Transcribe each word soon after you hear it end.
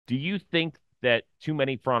Do you think that too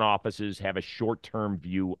many front offices have a short-term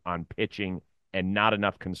view on pitching and not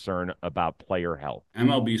enough concern about player health?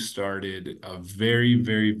 MLB started a very,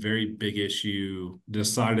 very, very big issue,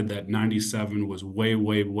 decided that 97 was way,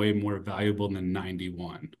 way, way more valuable than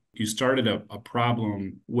 91. You started a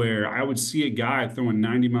problem where I would see a guy throwing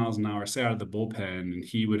 90 miles an hour, say out of the bullpen, and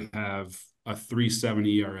he would have a 3.7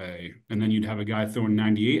 ERA. And then you'd have a guy throwing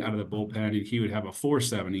 98 out of the bullpen, and he would have a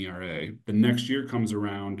 4.7 ERA. The next year comes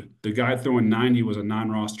around, the guy throwing 90 was a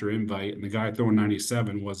non-roster invite, and the guy throwing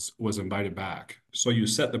 97 was invited back. So you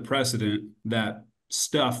set the precedent that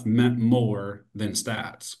stuff meant more than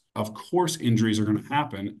stats. Of course, injuries are going to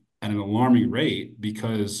happen at an alarming rate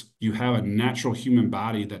because you have a natural human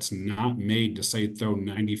body that's not made to say throw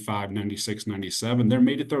 95, 96, 97. They're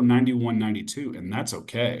made to throw 91, 92, and that's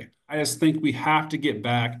okay. I just think we have to get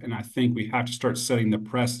back, and I think we have to start setting the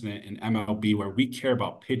precedent in MLB where we care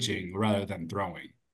about pitching rather than throwing.